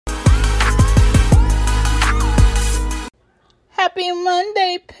Happy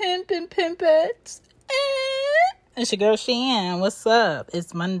Monday, pimpets. It's your girl Shan. What's up?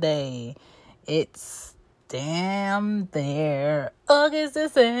 It's Monday. It's damn there. August the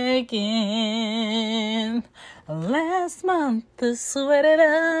 2nd. Last month I sweated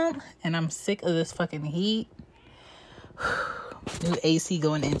up. And I'm sick of this fucking heat. New AC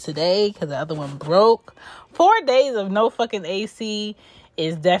going in today because the other one broke. 4 days of no fucking AC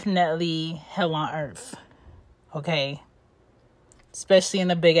is definitely hell on earth. Okay? Especially in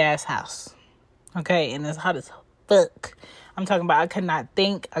a big ass house. Okay? And it's hot as fuck. I'm talking about I could not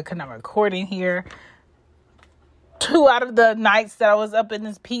think. I could not record in here. 2 out of the nights that I was up in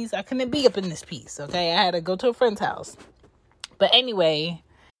this piece, I couldn't be up in this piece. Okay? I had to go to a friend's house. But anyway,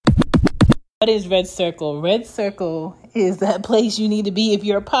 what is Red Circle? Red Circle is that place you need to be if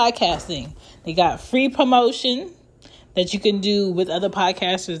you're podcasting. They got free promotion that you can do with other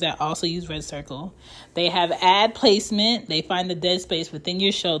podcasters that also use Red Circle. They have ad placement. They find the dead space within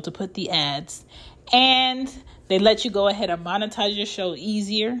your show to put the ads. And they let you go ahead and monetize your show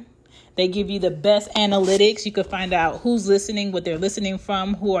easier. They give you the best analytics. You can find out who's listening, what they're listening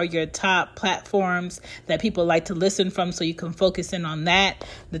from, who are your top platforms that people like to listen from, so you can focus in on that.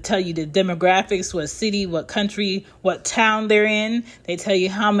 They tell you the demographics, what city, what country, what town they're in. They tell you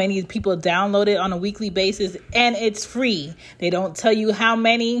how many people download it on a weekly basis, and it's free. They don't tell you how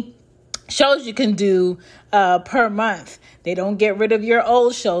many shows you can do per month. They don't get rid of your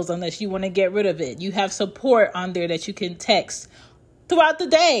old shows unless you want to get rid of it. You have support on there that you can text throughout the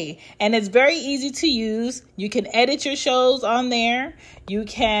day, and it's very easy to use. You can edit your shows on there. You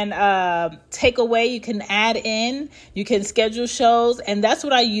can take away, you can add in, you can schedule shows, and that's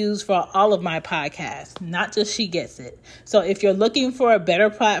what I use for all of my podcasts, not just She Gets It. So if you're looking for a better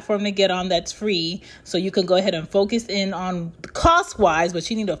platform to get on that's free, so you can go ahead and focus in on cost-wise, but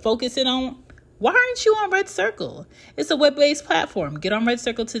you need to focus in on, why aren't you on Red Circle? It's a web-based platform. Get on Red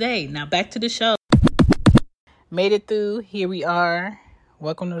Circle today. Now back to the show. Made it through. Here we are.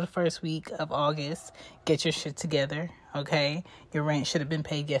 Welcome to the first week of August. Get your shit together, okay? Your rent should have been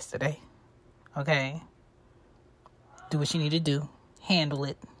paid yesterday, okay? Do what you need to do. Handle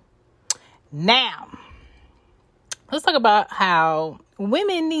it. Now, let's talk about how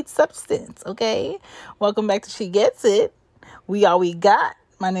women need substance, okay? Welcome back to She Gets It. We all we got.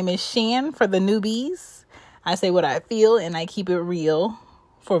 My name is Shan for the newbies. I say what I feel and I keep it real.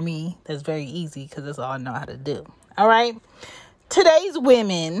 For me, that's very easy because that's all I know how to do. All right. Today's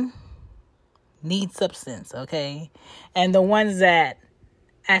women need substance, okay? And the ones that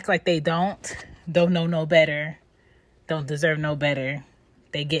act like they don't know no better, don't deserve no better,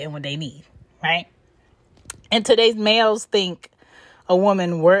 they getting what they need, right? And today's males think a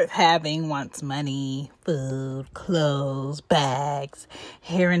woman worth having wants money, food, clothes, bags,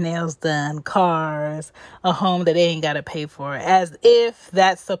 hair and nails done, cars, a home that they ain't got to pay for, as if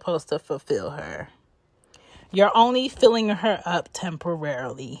that's supposed to fulfill her. You're only filling her up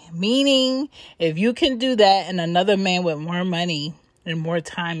temporarily, meaning if you can do that and another man with more money and more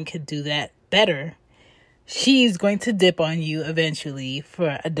time could do that better, she's going to dip on you eventually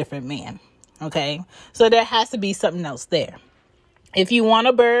for a different man, okay? So there has to be something else there. If you want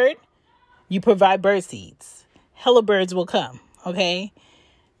a bird, you provide bird seeds. Hella birds will come, okay?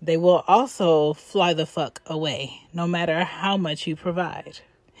 They will also fly the fuck away, no matter how much you provide.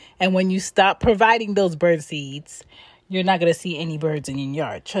 And when you stop providing those bird seeds, you're not going to see any birds in your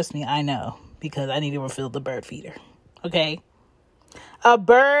yard. Trust me, I know, because I need to refill the bird feeder, okay? A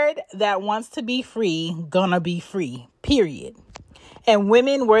bird that wants to be free, gonna be free, period. And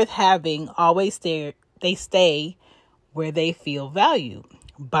women worth having always stay where they feel valued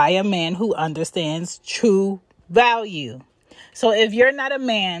by a man who understands true value. So if you're not a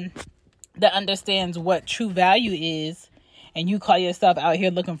man that understands what true value is, and you call yourself out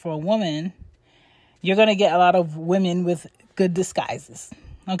here looking for a woman, you're going to get a lot of women with good disguises.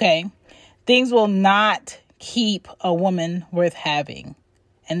 Okay? Things will not keep a woman worth having.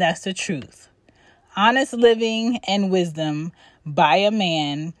 And that's the truth. Honest living and wisdom by a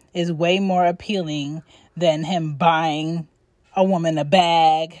man is way more appealing than him buying a woman a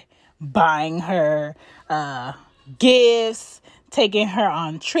bag, buying her gifts, taking her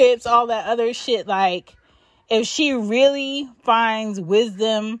on trips, all that other shit. Like, if she really finds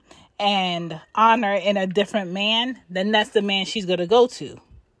wisdom and honor in a different man, then that's the man she's going to go to.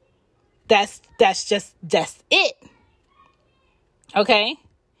 That's just it. Okay?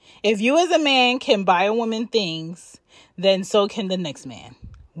 If you as a man can buy a woman things, then so can the next man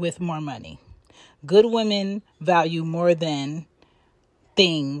with more money. Good women value more than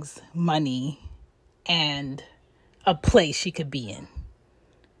things, money, and a place she could be in,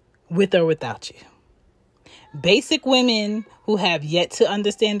 with or without you. Basic women who have yet to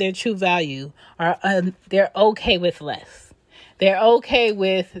understand their true value they're okay with less. They're okay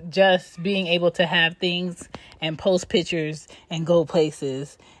with just being able to have things and post pictures and go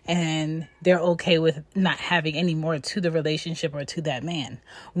places. And they're okay with not having any more to the relationship or to that man.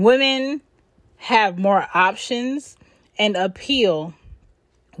 Women have more options and appeal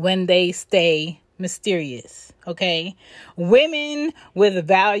when they stay mysterious. Okay. Women with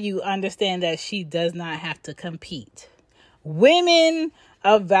value understand that she does not have to compete. Women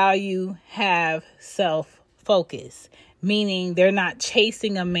of value have self-focus, meaning they're not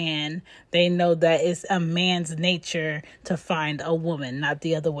chasing a man. They know that it's a man's nature to find a woman, not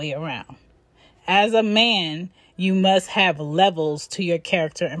the other way around. As a man, you must have levels to your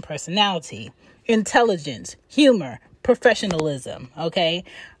character and personality, intelligence, humor, professionalism, okay?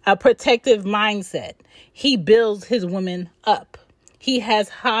 A protective mindset. He builds his woman up. He has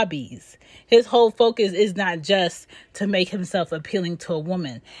hobbies. His whole focus is not just to make himself appealing to a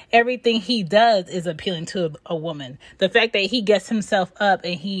woman. Everything he does is appealing to a woman. The fact that he gets himself up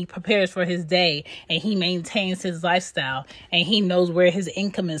and he prepares for his day and he maintains his lifestyle and he knows where his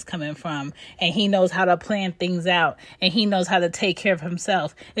income is coming from and he knows how to plan things out and he knows how to take care of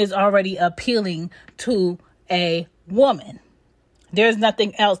himself is already appealing to a woman. There's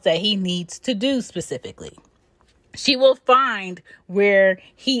nothing else that he needs to do specifically. She will find where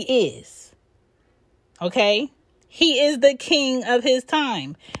he is. Okay? He is the king of his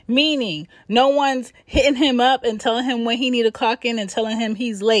time, meaning no one's hitting him up and telling him when he need to clock in and telling him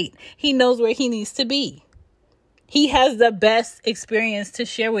he's late. He knows where he needs to be. He has the best experience to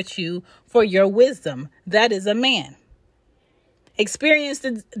share with you for your wisdom. That is a man. Experience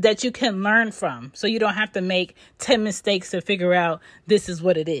that you can learn from, so you don't have to make 10 mistakes to figure out this is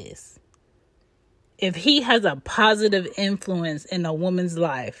what it is. If he has a positive influence in a woman's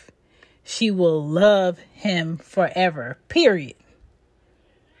life, she will love him forever, period.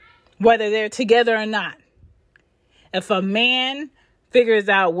 Whether they're together or not. If a man figures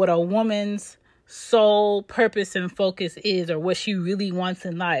out what a woman's sole purpose and focus is, or what she really wants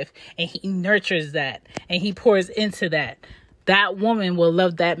in life, and he nurtures that, and he pours into that, that woman will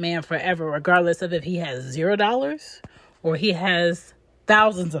love that man forever, regardless of if he has $0 or he has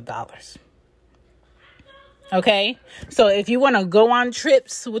thousands of dollars. Okay? So if you want to go on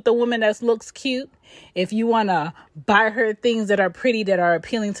trips with a woman that looks cute, if you want to buy her things that are pretty, that are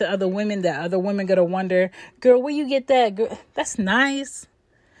appealing to other women, that other women going to wonder, girl, where you get that? Girl, that's nice.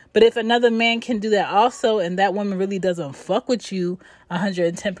 But if another man can do that also, and that woman really doesn't fuck with you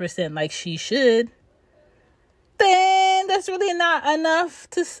 110% like she should, then that's really not enough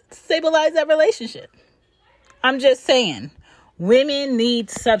to stabilize that relationship. I'm just saying, women need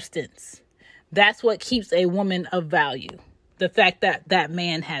substance. That's what keeps a woman of value. The fact that that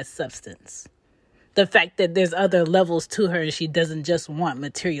man has substance. The fact that there's other levels to her and she doesn't just want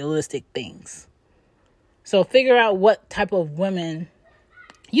materialistic things. So figure out what type of woman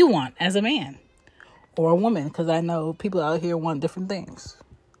you want as a man or a woman, because I know people out here want different things.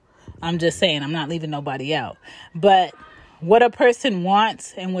 I'm just saying, I'm not leaving nobody out. But what a person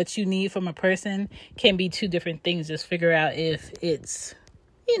wants and what you need from a person can be two different things. Just figure out if it's,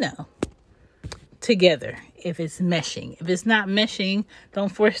 together, if it's meshing. If it's not meshing, don't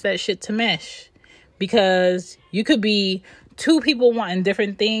force that shit to mesh. Because you could be two people wanting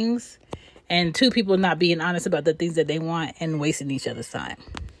different things and two people not being honest about the things that they want and wasting each other's time.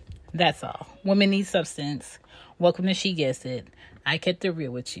 That's all. Women need substance. Welcome to She Gets It. I kept it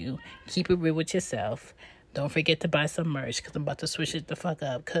real with you. Keep it real with yourself. Don't forget to buy some merch because I'm about to switch it the fuck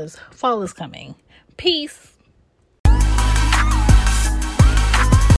up because fall is coming. Peace.